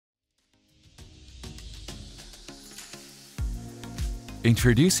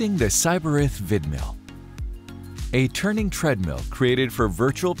Introducing the Cyberith VidMill, a turning treadmill created for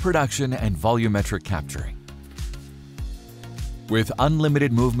virtual production and volumetric capturing. With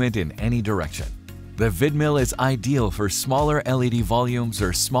unlimited movement in any direction, the VidMill is ideal for smaller LED volumes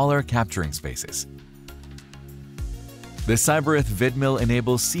or smaller capturing spaces. The Cyberith VidMill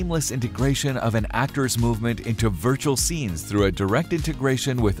enables seamless integration of an actor's movement into virtual scenes through a direct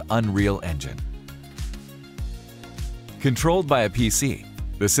integration with Unreal Engine. Controlled by a PC,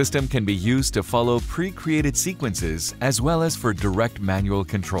 the system can be used to follow pre-created sequences as well as for direct manual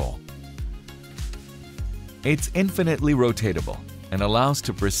control. It's infinitely rotatable and allows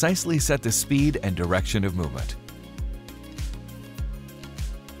to precisely set the speed and direction of movement.